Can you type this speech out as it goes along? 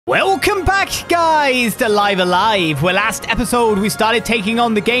Welcome back, guys, to Live Alive, where last episode we started taking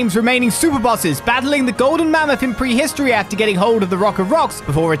on the game's remaining Superbosses, battling the Golden Mammoth in prehistory after getting hold of the Rock of Rocks,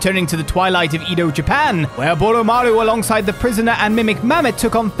 before returning to the twilight of Edo, Japan, where Boromaru alongside the prisoner and mimic Mammoth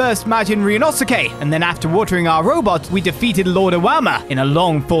took on first Majin Ryunosuke, and then after watering our robot, we defeated Lord Owama in a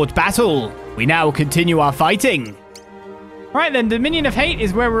long-fought battle. We now continue our fighting. Right then, Dominion of Hate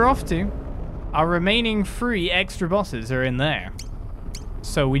is where we're off to. Our remaining 3 extra bosses are in there.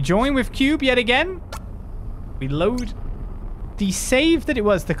 So we join with Cube yet again. We load the save that it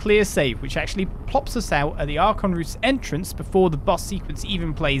was, the clear save, which actually plops us out at the Archon Root's entrance before the boss sequence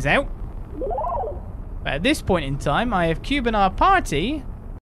even plays out. But at this point in time, I have Cube and our party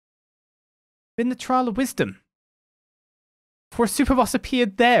in the Trial of Wisdom. For a super boss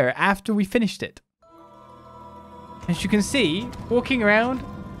appeared there after we finished it. As you can see, walking around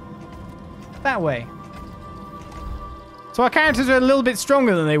that way. So our characters are a little bit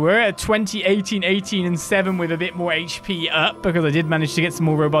stronger than they were at 20, 18, 18, and 7 with a bit more HP up because I did manage to get some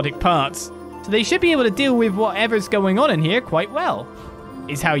more robotic parts. So they should be able to deal with whatever's going on in here quite well,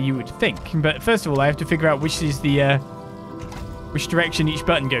 is how you would think. But first of all, I have to figure out which is the, which direction each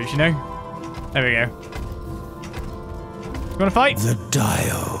button goes, you know? There we go. You wanna fight? The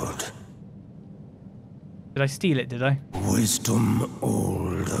diode. Did I steal it, did I? Wisdom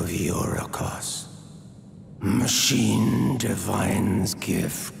old of Euraokos. Machine divine's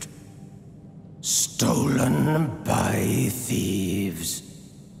gift, stolen by thieves.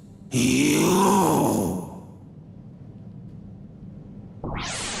 You!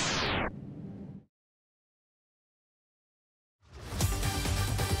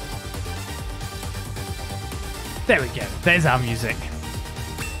 There we go. There's our music.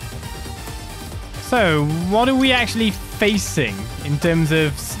 So, what are we actually facing in terms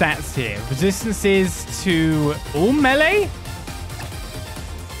of stats here? Resistances to all melee?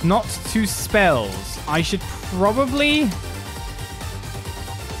 Not to spells. I should probably...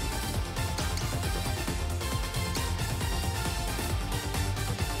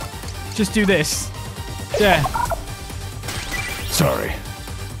 just do this. Yeah. Sorry.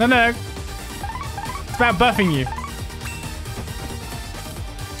 No. It's about buffing you.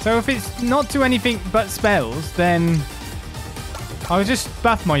 So if it's not to anything but spells, then I'll just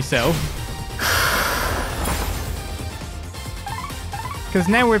buff myself. Because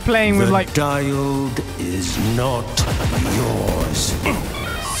now we're playing with like... The diode is not yours.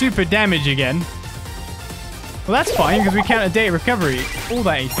 Super damage again. Well, that's fine, because we count a data recovery. All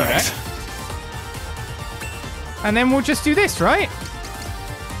that HP back. And then we'll just do this, right?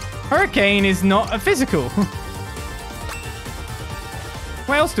 Hurricane is not a physical.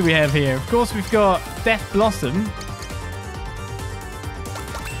 What else do we have here? Of course, we've got Death Blossom.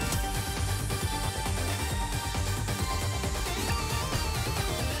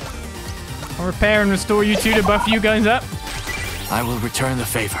 I'll repair and restore you two to buff you guys up. I will return the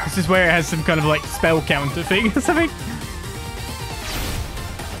favor. This is where it has some kind of like spell counter thing or something.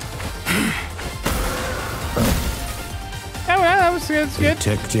 Oh, well, that was good.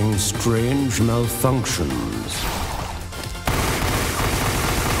 Detecting strange malfunctions.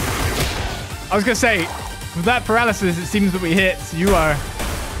 I was going to say, with that paralysis, it seems that we hit. You are...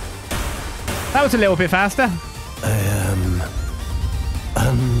 That was a little bit faster. I am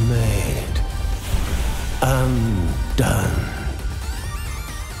unmade, undone.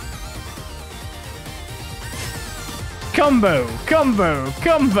 Combo.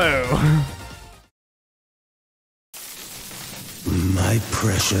 My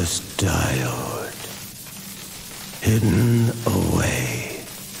precious diode, hidden away.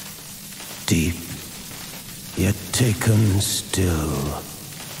 Deep, yet taken still.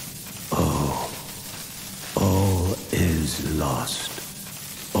 Oh, all is lost.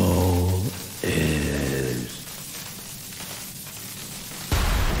 All is.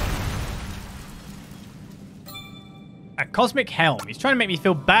 A cosmic helm. He's trying to make me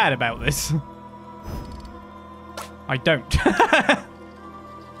feel bad about this. I don't.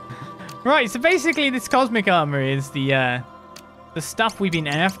 Right, so basically this cosmic armor is the stuff we've been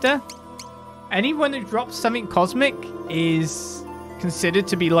after. Anyone that drops something cosmic is considered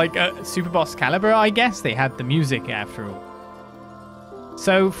to be like a super boss caliber, I guess. They had the music after all.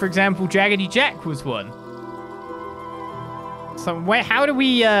 So, for example, Jaggedy Jack was one. So, how do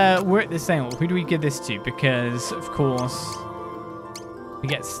we work this out? Who do we give this to? Because, of course, we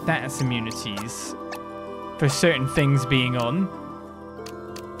get status immunities for certain things being on.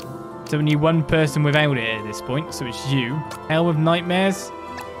 So we need one person without it at this point, so it's you. Hell with Nightmares.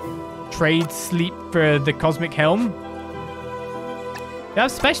 Trade sleep for the cosmic helm. They have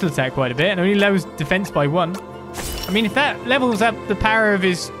special attack quite a bit and only lowers defense by 1. I mean, if that levels up the power of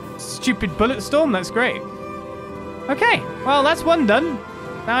his stupid bullet storm, that's great. Okay, well, that's one done.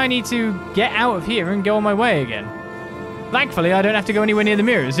 Now I need to get out of here and go on my way again. Thankfully, I don't have to go anywhere near the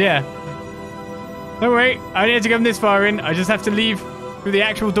mirrors, yeah. Don't worry, I only have to come this far in. I just have to leave through the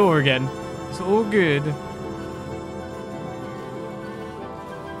actual door again. It's all good.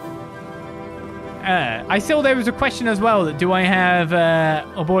 I saw there was a question as well that do I have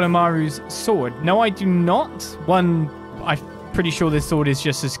Oboromaru's sword? No, I do not. One, I'm pretty sure this sword is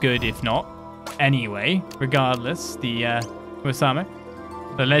just as good, if not. Anyway, regardless, the Wasame,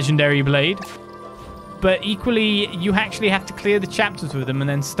 the legendary blade. But equally, you actually have to clear the chapters with them and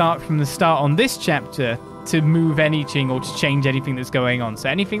then start from the start on this chapter to move anything or to change anything that's going on. So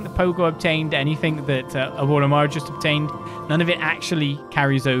anything that Pogo obtained, anything that Oboromaru just obtained, none of it actually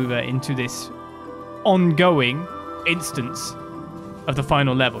carries over into this ongoing instance of the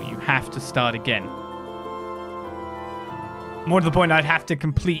final level. You have to start again. More to the point, I'd have to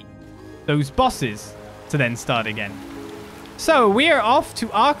complete those bosses to then start again. So we are off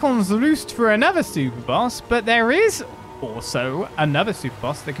to Archon's Roost for another super boss, but there is also another super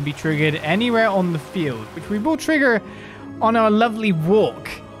boss that can be triggered anywhere on the field, which we will trigger on our lovely walk.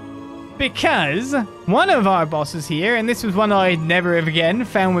 Because one of our bosses here, and this was one I never ever again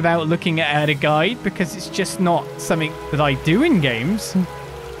found without looking at a guide, because it's just not something that I do in games.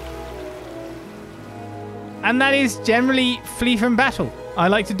 And that is generally flee from battle. I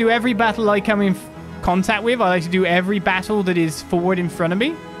like to do every battle I come in contact with. I like to do every battle that is forward in front of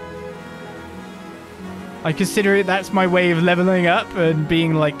me. I consider it that's my way of leveling up and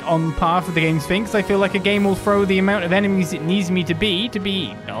being like on par with the game's thing, because I feel like a game will throw the amount of enemies it needs me to be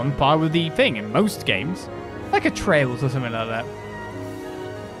on par with the thing in most games. Like a Trails or something like that.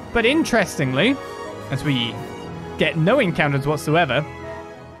 But interestingly, as we get no encounters whatsoever,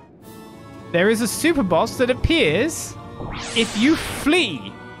 there is a super boss that appears if you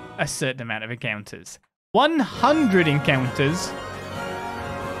flee a certain amount of encounters. 100 encounters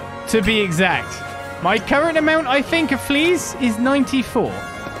to be exact. My current amount, I think, of fleas is 94.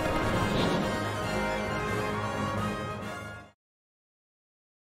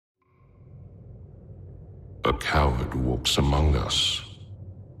 A coward walks among us.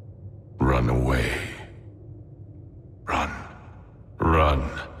 Run away. Run. Run.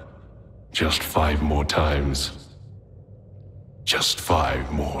 Just 5 more times. Just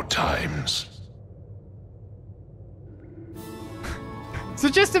 5 more times. So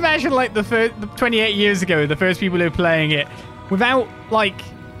just imagine, like, the 28 years ago, the first people who were playing it without, like,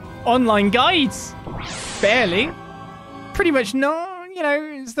 online guides. Barely. Pretty much no, you know,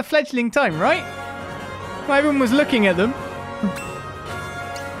 it's the fledgling time, right? Well, everyone was looking at them.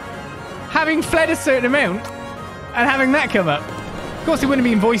 Having fled a certain amount and having that come up. Of course, it wouldn't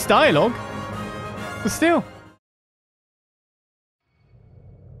be in voice dialogue. But still.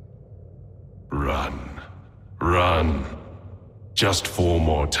 Run. Run. Just 4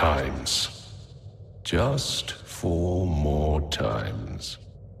 more times. Just 4 more times.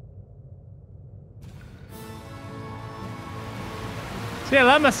 So yeah,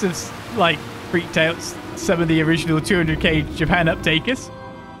 that must have, like, freaked out some of the original 200k Japan uptakers.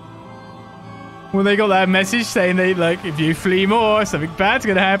 When they got that message saying they, like, if you flee more, something bad's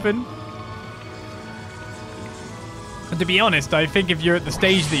gonna happen. And to be honest, I think if you're at the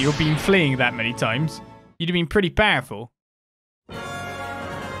stage that you've been fleeing that many times, you'd have been pretty powerful.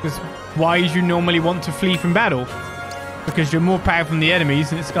 Because why would you normally want to flee from battle? Because you're more powerful than the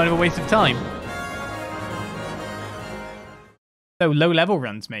enemies and it's kind of a waste of time. So low level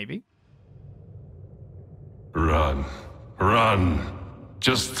runs, maybe. Run. Run.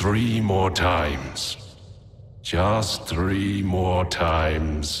 Just 3 more times. Just 3 more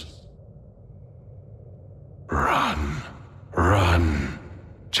times. Run. Run.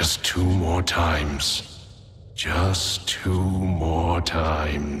 Just 2 more times. Just 2 more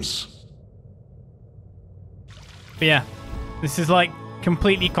times. But yeah, this is like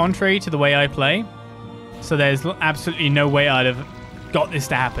completely contrary to the way I play. So there's absolutely no way I'd have got this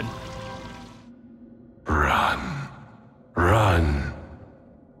to happen. Run. Run.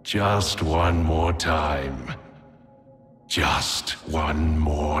 Just 1 more time. Just 1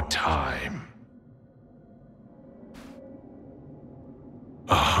 more time.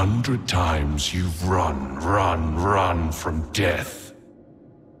 100 times you've run from death.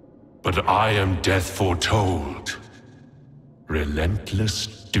 But I am death foretold. Relentless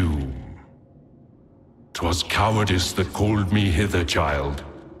doom. 'Twas cowardice that called me hither, child.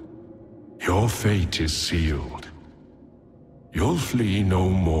 Your fate is sealed. You'll flee no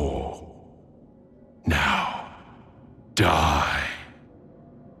more. Now, die.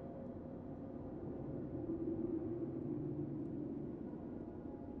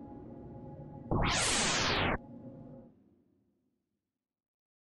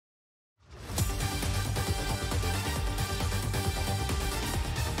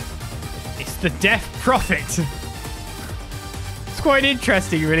 the Death Prophet. It's quite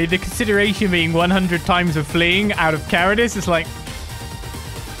interesting, really. The consideration being 100 times of fleeing out of cowardice is like...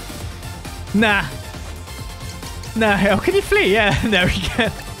 Nah. No, oh, can you flee? Yeah, there we go.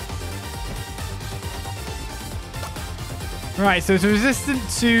 Right, so it's resistant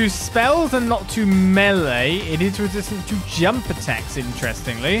to spells and not to melee. It is resistant to jump attacks,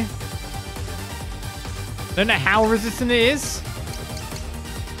 interestingly. Don't know how resistant it is.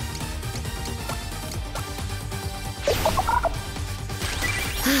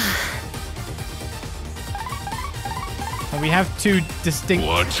 We have two distinct...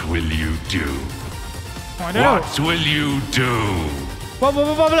 What will you do? Oh, I don't know. What will you do? What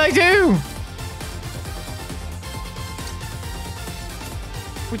will I do?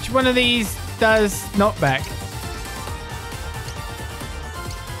 Which one of these does knockback?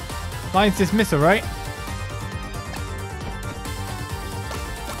 Lion's dismissal, right?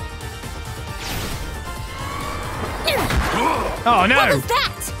 Oh no! What was that?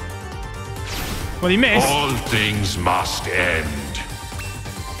 Well, he missed. All things must end.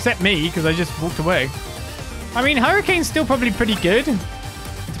 Except me, because I just walked away. I mean, Hurricane's still probably pretty good. It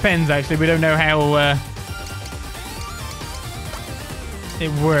depends, actually. We don't know how it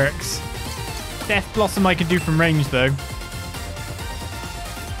works. Death Blossom I can do from range, though.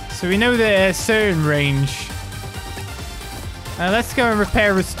 So we know there's a certain range. Let's go and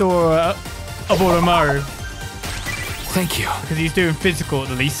restore Oromaru. Thank you. Because he's doing physical,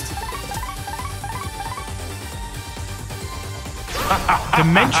 at least.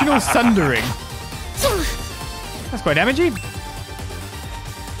 Dimensional Sundering. That's quite damaging.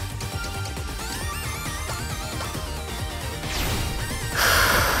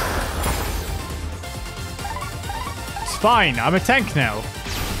 It's fine. I'm a tank now.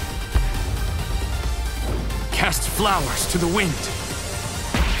 Cast flowers to the wind.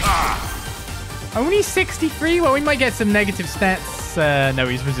 Only 63? Well, we might get some negative stats. No,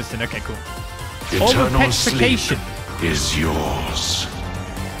 he's resistant. Okay, cool. Eternal sleep Petrification is yours.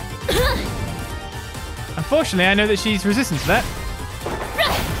 Unfortunately, I know that she's resistant to that.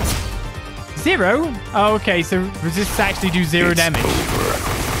 0? Oh, okay, so resists actually do 0 damage.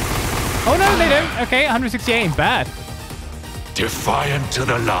 Oh, no, they don't. Okay, 168 ain't bad. Defiant to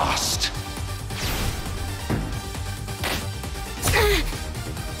the last.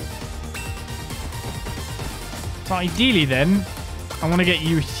 So ideally, then, I want to get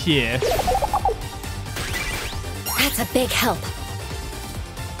you here. That's a big help.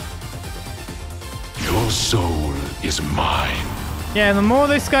 Your soul is mine. Yeah, the more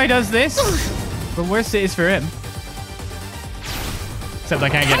this guy does this, the worse it is for him. Except I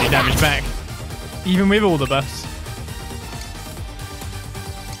can't get any damage back. Even with all the buffs.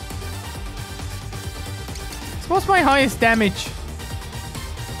 So what's my highest damage?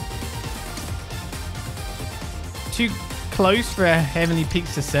 Too close for a Heavenly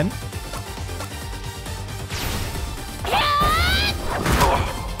Peaks Descent.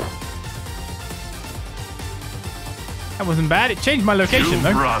 That wasn't bad. It changed my location, You've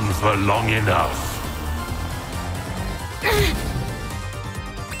though. run for long enough.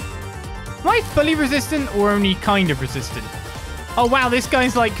 Am I fully resistant or only kind of resistant? Oh, wow. This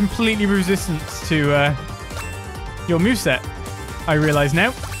guy's like completely resistant to your moveset. I realize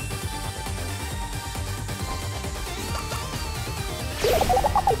now.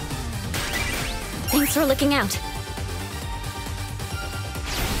 Thanks for looking out.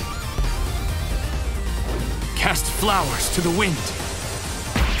 Cast flowers to the wind.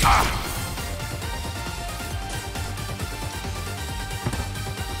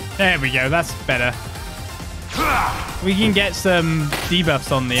 There we go. That's better. We can get some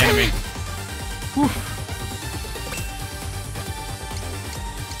debuffs on the enemy. Whew.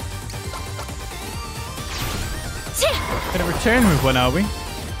 Gonna return with one, are we?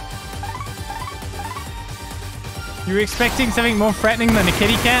 You were expecting something more threatening than a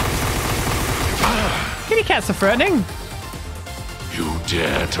kitty cat? Kitty cats are threatening. You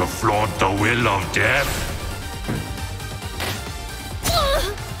dare to flaunt the will of death?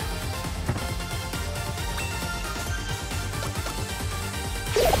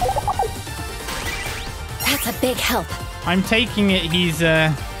 That's a big help. I'm taking it he's,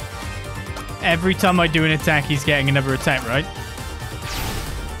 every time I do an attack, he's getting another attack, right?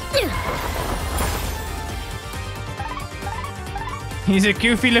 He's a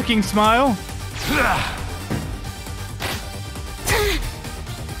goofy-looking smile.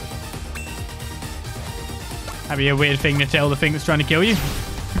 That'd be a weird thing to tell the thing that's trying to kill you.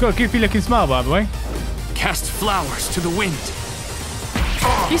 You've got a goofy-looking smile, by the way. Cast flowers to the wind.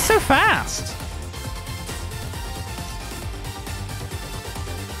 He's so fast.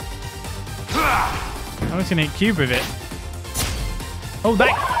 I'm just gonna hit cube with it. Oh,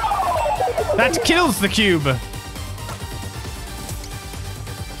 that kills the cube.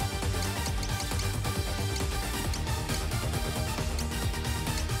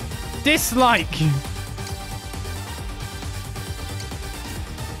 Dislike.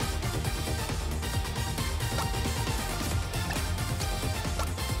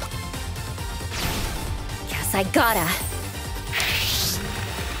 Guess I gotta.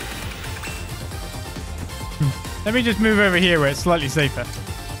 Let me just move over here where it's slightly safer.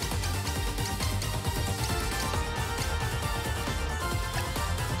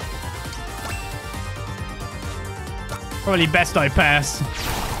 Probably best I pass.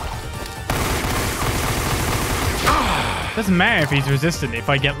 Doesn't matter if he's resistant if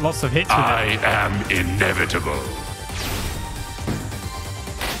I get lots of hits with I it. am inevitable.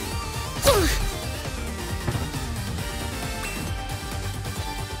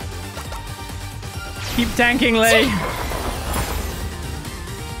 Keep tanking, Lei.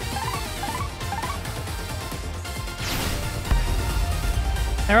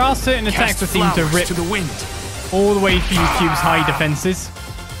 There are certain attacks that seem to rip to the wind. all the way through the cube's high defenses.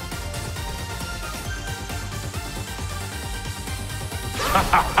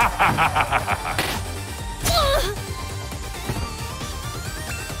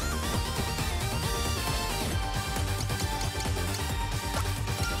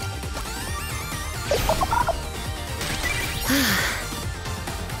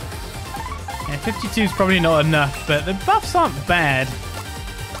 Yeah, 52 is probably not enough, but the buffs aren't bad.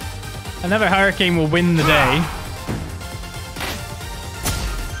 Another hurricane will win the day.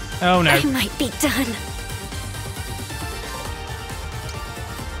 Oh no. I might be done.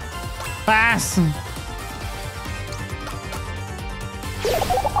 Pass.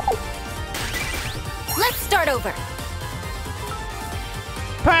 Let's start over.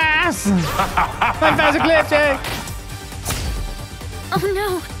 Pass. 5,000 clip check. Oh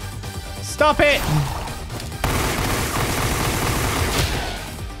no. Stop it.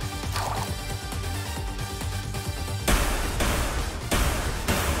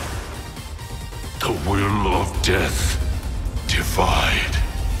 The will of death divide.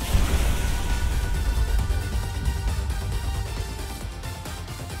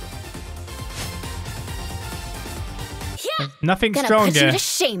 Yeah. Nothing Gonna put you stronger to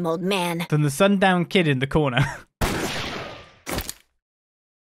shame, old man. than the sundown kid in the corner.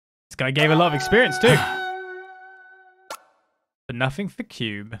 This guy gave a lot of experience too. But nothing for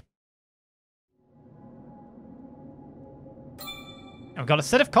Cube. I've got a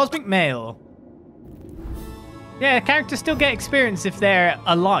set of cosmic mail. Yeah, characters still get experience if they're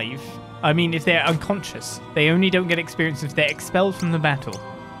alive. I mean, if they're unconscious. They only don't get experience if they're expelled from the battle.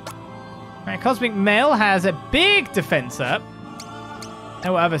 Right, cosmic mail has a big defense up.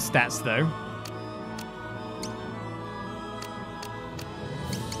 No other stats though.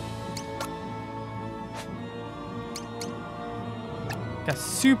 Got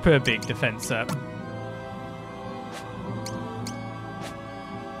super big defense up.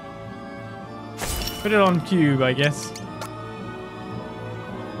 Put it on Cube, I guess.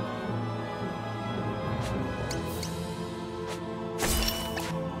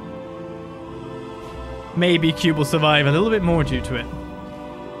 Maybe Cube will survive a little bit more due to it.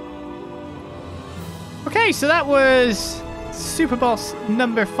 Okay, so that was Super Boss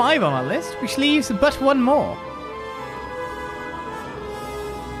number 5 on our list, which leaves but one more.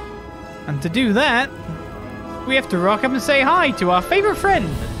 And to do that, we have to rock up and say hi to our favorite friend.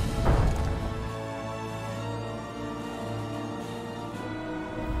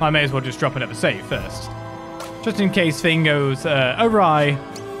 I may as well just drop another save first. Just in case thing goes awry.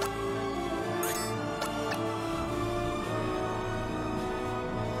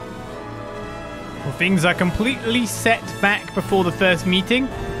 Well, things are completely set back before the first meeting.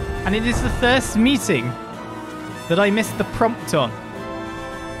 And it is the first meeting that I missed the prompt on.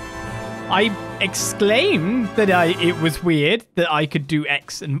 I exclaimed that it was weird that I could do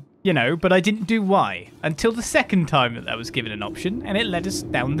X and, you know, but I didn't do Y until the second time that was given an option, and it led us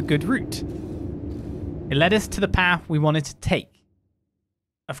down the good route. It led us to the path we wanted to take.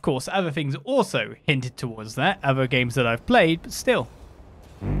 Of course, other things also hinted towards that, other games that I've played, but still.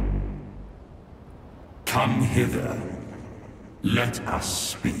 Come hither. Let us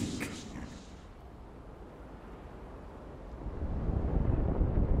speak.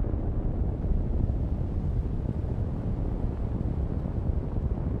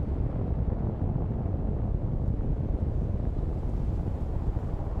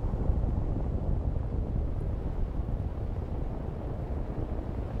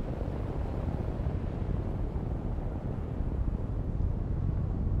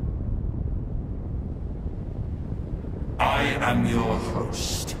 am your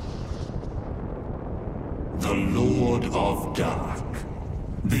host, the Lord of Dark,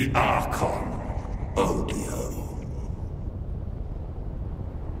 the Archon, Odio.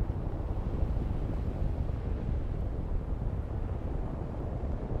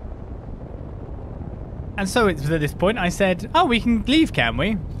 And so it's at this point I said, oh, we can leave, can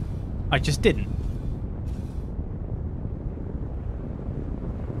we? I just didn't.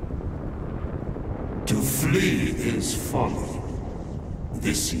 To flee is folly.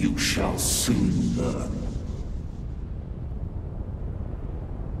 This you shall soon learn.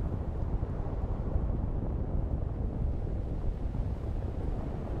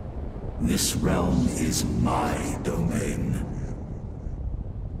 This realm is my domain.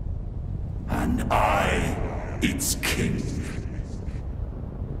 And I, its king.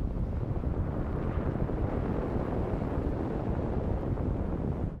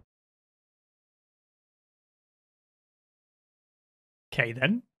 Okay,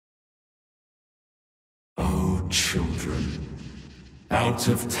 then. Oh, children, out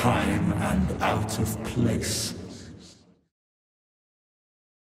of time and out of place.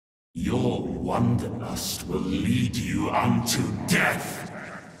 Your wanderlust will lead you unto death.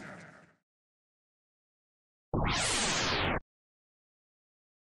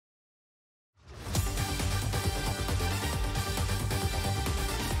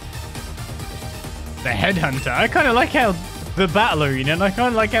 The Headhunter. I kind of like how the battle arena, and I kind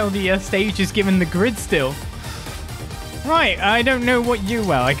of like how the stage is given the grid still. Right, I don't know what you...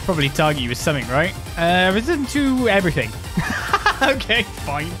 Well, I could probably target you with something, right? Resistant to everything. Okay,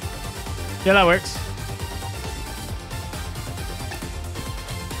 fine. Yeah, that works.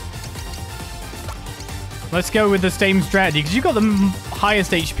 Let's go with the same strategy, because you got the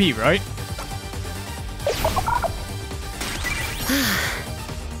highest HP, right?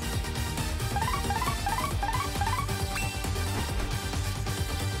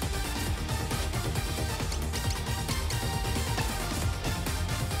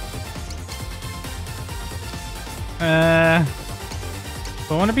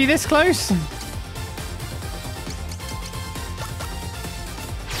 Do I want to be this close?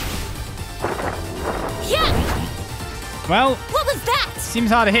 Yeah! Well, What was that?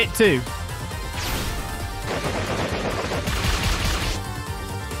 seems hard to hit too.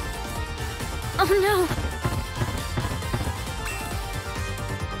 Oh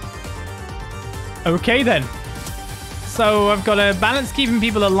no. Okay then. So I've got to balance keeping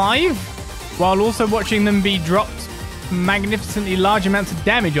people alive while also watching them be dropped magnificently large amounts of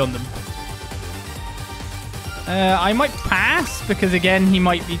damage on them. I might pass because again he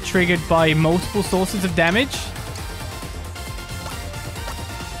might be triggered by multiple sources of damage.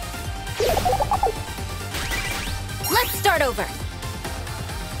 Let's start over.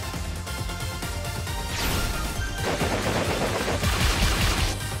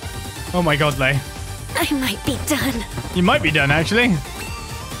 Oh my god, Lay. I might be done. You might be done actually.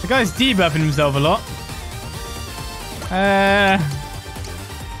 The guy's debuffing himself a lot.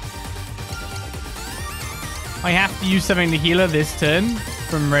 I have to use something to heal her this turn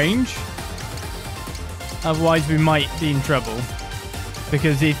from range. Otherwise, we might be in trouble.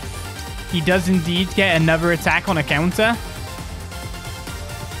 Because if he does indeed get another attack on a counter,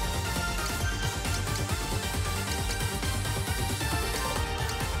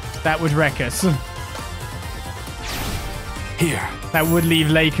 that would wreck us. Here. That would leave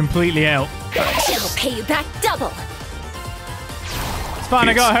Lei completely out. She'll pay you back double. It's fine,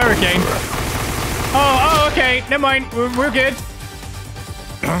 I got a hurricane. Oh, okay. Never mind. We're good.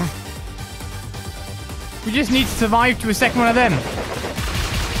 We just need to survive to a second one of them.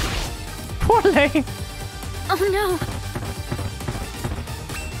 Poor Lei. Oh no.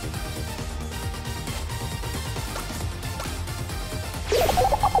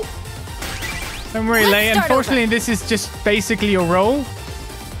 Don't worry, Let's Lei. start Unfortunately, over. this is just basically your role.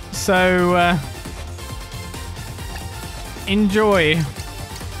 So, enjoy.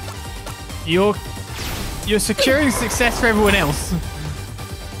 You're securing success for everyone else.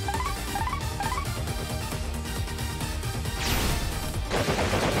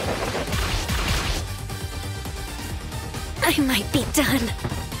 I might be done.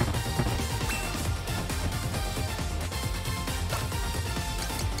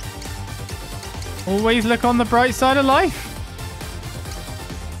 Always look on the bright side of life.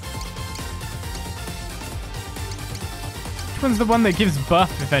 Which one's the one that gives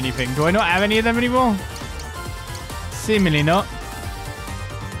buff, if anything? Do I not have any of them anymore? Seemingly not.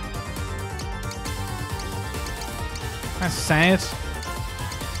 That's sad.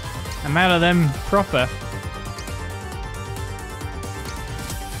 I'm out of them proper.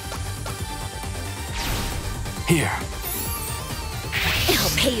 Here.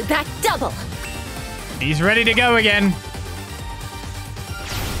 pay you back double. He's ready to go again.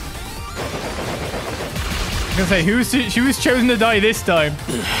 I was gonna say, she was chosen to die this time.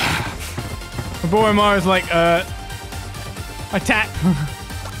 Boromar like, attack.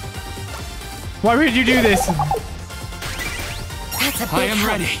 Why would you do this? That's a big I am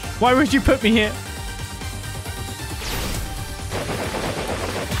help. ready. Why would you put me here?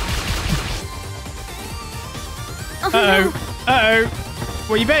 Uh-oh.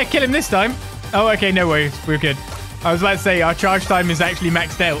 Well, you better kill him this time. Oh, okay, no worries. We're good. I was about to say, our charge time is actually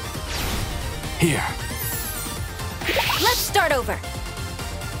maxed out. Here. Let's start over.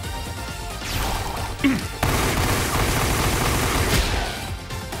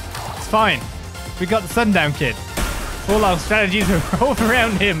 It's fine. We got the Sundown Kid. All our strategies are all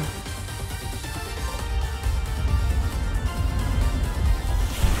around him.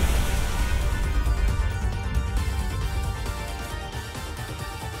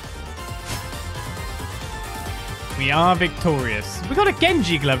 We are victorious. We got a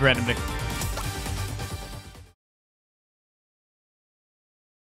Genji glove randomly.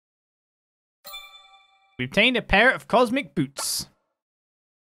 We obtained a pair of cosmic boots.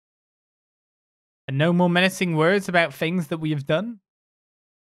 And no more menacing words about things that we have done.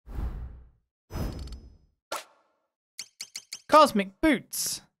 Cosmic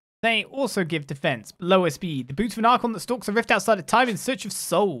boots. They also give defense, but lower speed. The boots of an Archon that stalks a rift outside of time in search of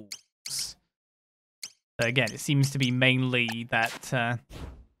souls. So again, it seems to be mainly that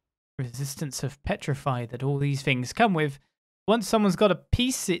resistance of petrify that all these things come with. Once someone's got a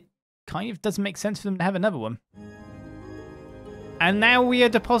piece, it kind of doesn't make sense for them to have another one. And now we are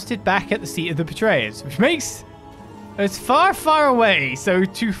deposited back at the seat of the betrayers, which makes us far, far away. So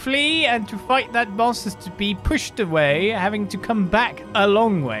to flee and to fight that boss is to be pushed away, having to come back a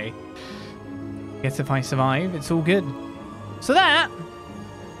long way. Guess if I survive, it's all good. So that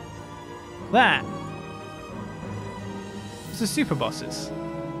was the super bosses.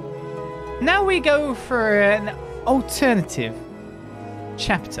 Now we go for an alternative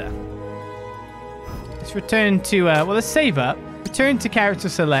chapter. Let's return to, well, let's save up. Return to character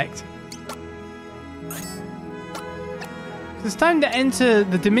select. It's time to enter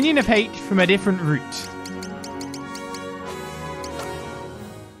the Dominion of Hate from a different route.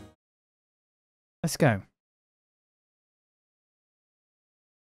 Let's go.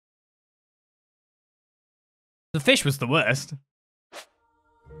 The fish was the worst.